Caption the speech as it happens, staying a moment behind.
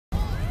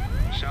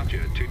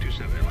Southjet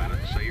 227 Atlanta,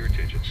 say your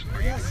intentions.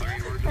 Are you declaring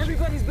your emergency?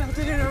 Everybody's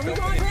belted in. Are we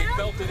going down?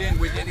 Belted in.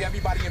 We get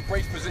everybody in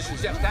brace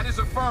positions. Yes, that is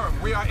affirmed.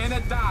 We are in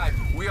a dive.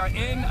 We are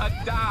in a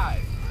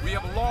dive. We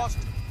have lost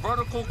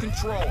vertical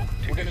control.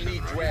 We're gonna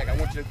need drag. I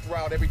want you to throw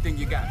out everything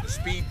you got. The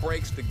speed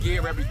brakes, the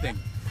gear, everything.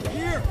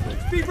 Here,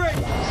 speed brake.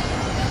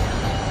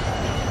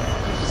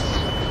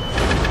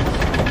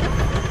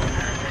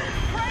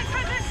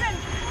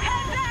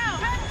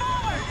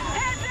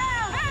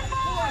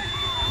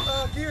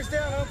 Gears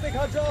down. I don't think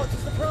hydraulics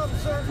is the problem,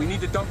 sir. We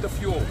need to dump the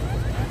fuel.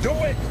 Do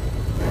it!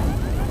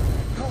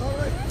 All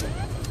right.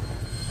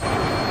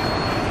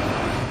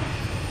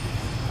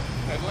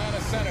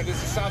 Atlanta Center,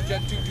 this is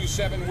Southjet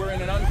 227. We're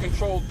in an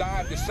uncontrolled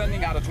dive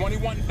descending out of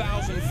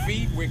 21,000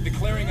 feet. We're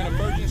declaring an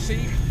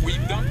emergency.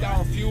 We've dumped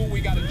our fuel.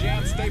 We got a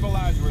jam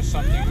stabilizer or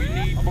something. We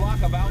need a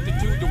block of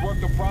altitude to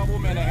work the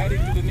problem and are heading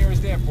to the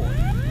nearest airport.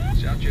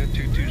 Southjet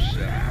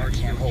 227,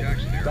 Hartsfield,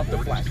 Jackson Airport. Dump the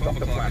flaps, dump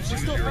the flaps.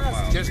 20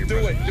 Just miles.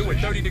 do it,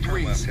 30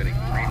 degrees. Left heading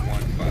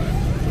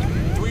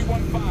 315.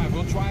 315,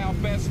 we'll try our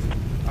best.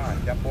 All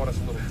right, that bought us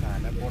a little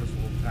time.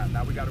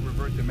 Now we got to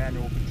revert to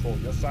manual control.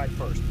 Your side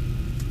first.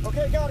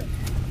 Okay, got it.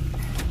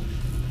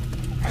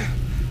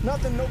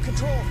 Nothing, no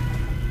control.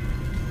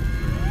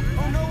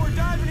 Oh no, we're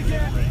diving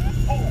again.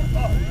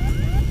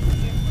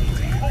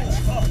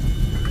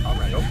 All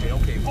right,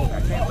 okay. Look, I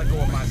can't let go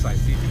of my side.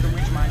 See if you can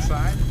reach my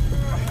side.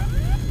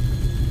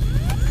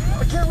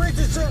 I can't reach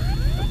it, sir.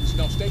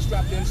 No, stay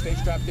strapped in.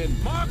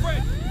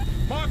 Margaret!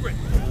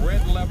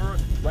 Red lever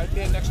right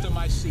there next to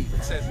my seat.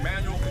 It says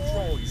manual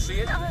control. You see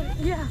it?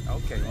 Yeah.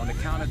 Okay, on the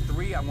count of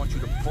 3, I want you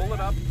to pull it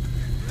up,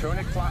 turn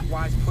it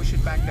clockwise, push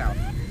it back down.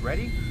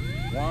 Ready?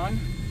 1,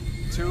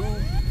 2,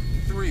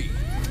 3.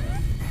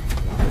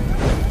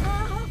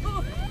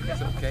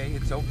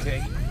 It's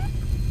okay.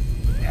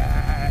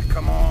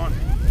 Come on.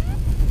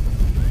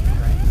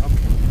 Okay.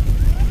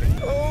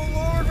 Oh,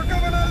 Lord, we're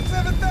coming out of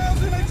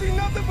 7,000. I see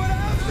nothing but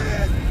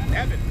houses.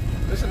 Evan,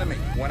 listen to me.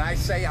 When I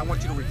say I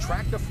want you to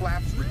retract the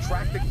flaps,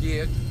 retract the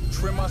gear,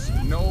 trim us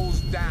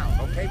nose down,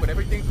 okay? But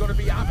everything's going to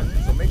be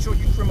opposite, so make sure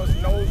you trim us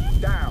nose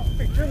down.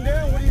 Hey, trim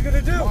down. What are you going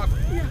to do? Margaret,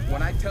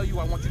 when I tell you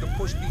I want you to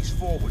push these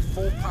forward,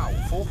 full power,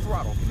 full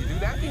throttle, can you do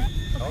that? Yeah.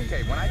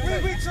 Okay, when I tell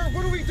you... Wait, sir,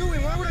 what are we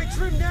doing? Why would I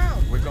trim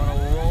down? We're going to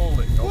roll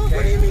it, okay?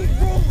 What do you mean,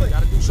 roll it?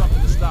 Got to do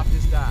something to stop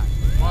this dive.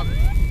 Margaret,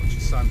 what's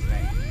your son's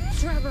name?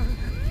 Trevor.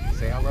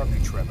 Say I love you,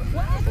 Trevor.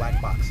 What? The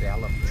black box, say I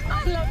love you, Trevor.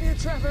 I love you,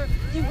 Trevor.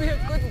 You be a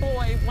good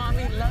boy.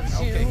 Mommy loves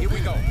you. Okay, here we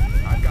go.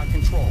 I've got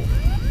control.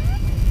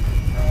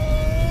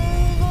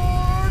 Oh,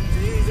 Lord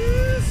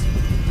Jesus!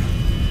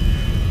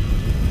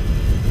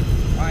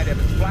 All right,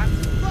 Evans,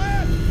 flaps.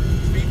 Flat!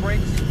 Speed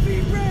brakes.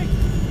 Speed brake!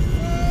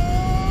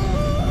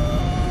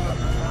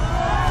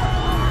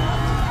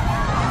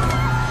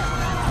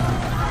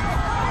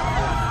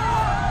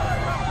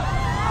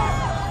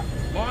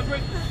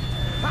 Margaret,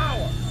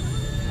 power.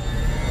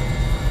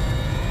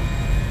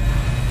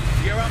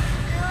 Gear up.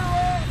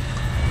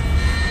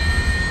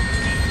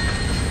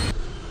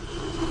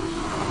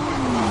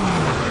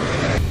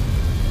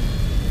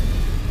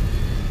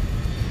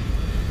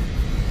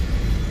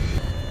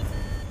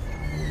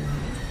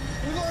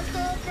 We lost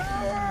our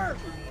power!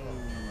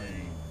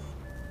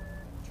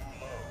 Too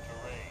low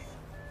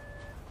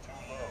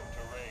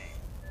terrain.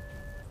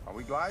 Are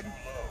we gliding? Too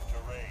low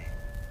terrain.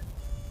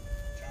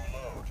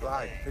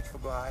 Glide. Pitch for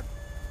glide.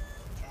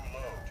 Too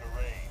low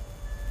terrain.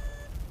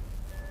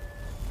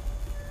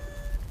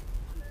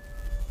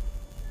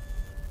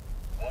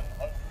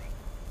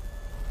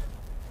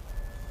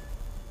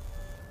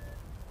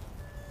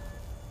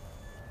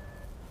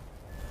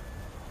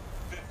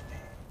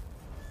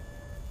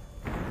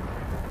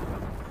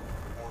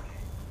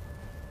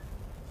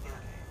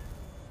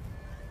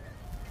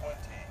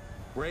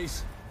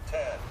 Brace. 10.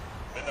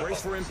 Minimum.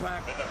 Brace for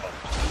impact.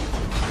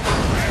 Minimum.